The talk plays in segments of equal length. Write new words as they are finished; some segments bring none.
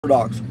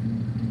paradox.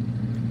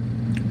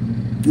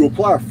 You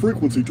apply a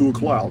frequency to a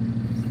cloud,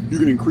 you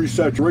can increase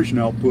saturation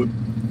output.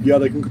 Yeah,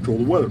 they can control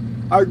the weather.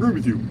 I agree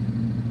with you.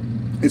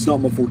 It's not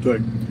my forte.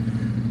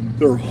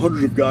 There are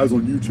hundreds of guys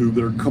on YouTube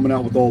that are coming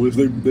out with all this.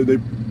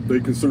 They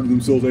consider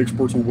themselves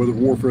experts on weather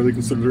warfare. They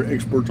consider they're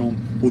experts on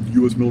what the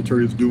U.S.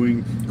 military is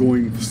doing,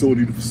 going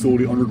facility to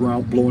facility,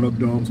 underground, blowing up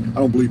domes.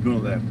 I don't believe none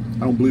of that.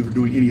 I don't believe they're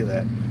doing any of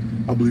that.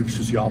 I believe it's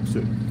just the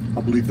opposite.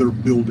 I believe they're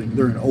building.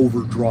 They're in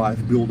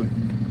overdrive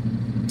building.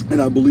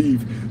 And I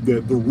believe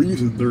that the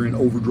reason they're in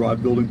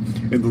overdrive building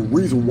and the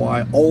reason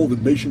why all the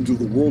nations of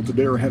the world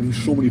today are having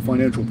so many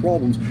financial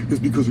problems is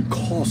because it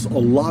costs a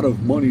lot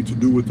of money to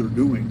do what they're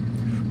doing.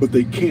 But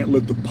they can't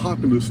let the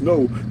populace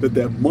know that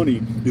that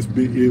money is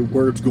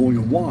where it's going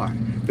and why,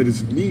 that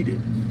it's needed.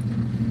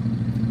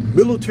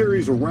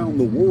 Militaries around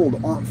the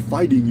world aren't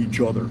fighting each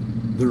other.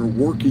 They're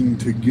working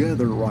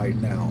together right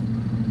now.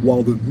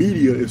 While the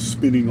media is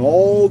spinning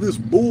all this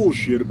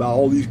bullshit about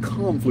all these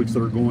conflicts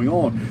that are going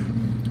on.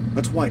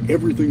 That's why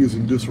everything is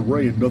in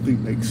disarray and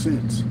nothing makes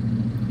sense.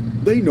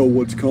 They know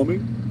what's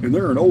coming, and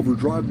they're in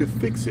overdrive to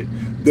fix it.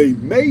 They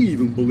may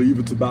even believe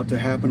it's about to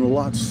happen a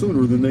lot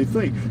sooner than they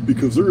think,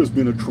 because there has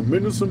been a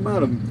tremendous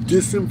amount of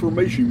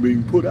disinformation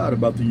being put out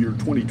about the year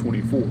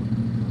 2024.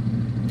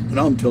 And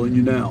I'm telling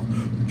you now,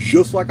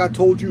 just like I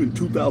told you in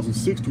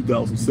 2006,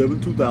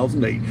 2007,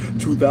 2008,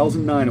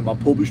 2009 in my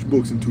published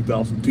books, in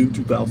 2010,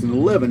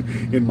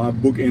 2011 in my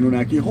book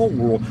Anunnaki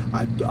Homeworld,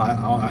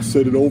 I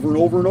said it over and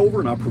over and over,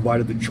 and I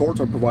provided the charts,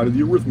 I provided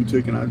the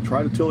arithmetic, and I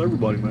try to tell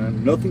everybody,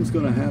 man, nothing's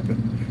going to happen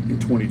in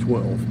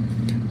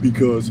 2012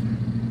 because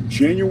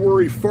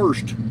January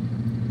 1st,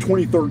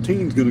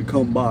 2013 is going to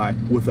come by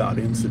without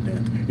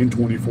incident in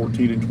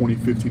 2014 and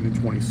 2015 and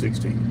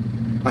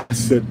 2016. I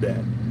said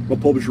that. My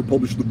publisher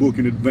published the book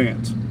in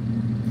advance.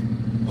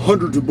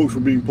 Hundreds of books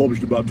were being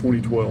published about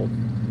 2012.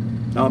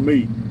 Not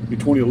me. In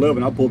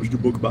 2011, I published a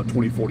book about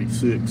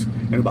 2046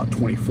 and about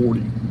 2040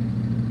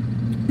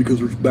 because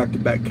there's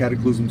back-to-back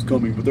cataclysms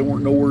coming, but they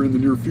weren't nowhere in the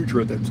near future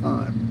at that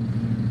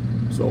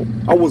time. So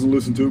I wasn't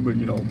listening to it, but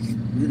you know,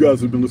 you guys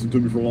have been listening to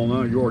me for a long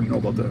time. You already know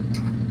about that.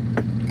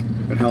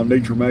 And how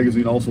Nature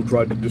magazine also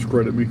tried to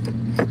discredit me.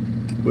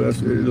 But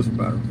it doesn't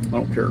matter. I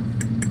don't care.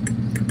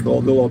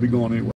 They'll all be gone anyway.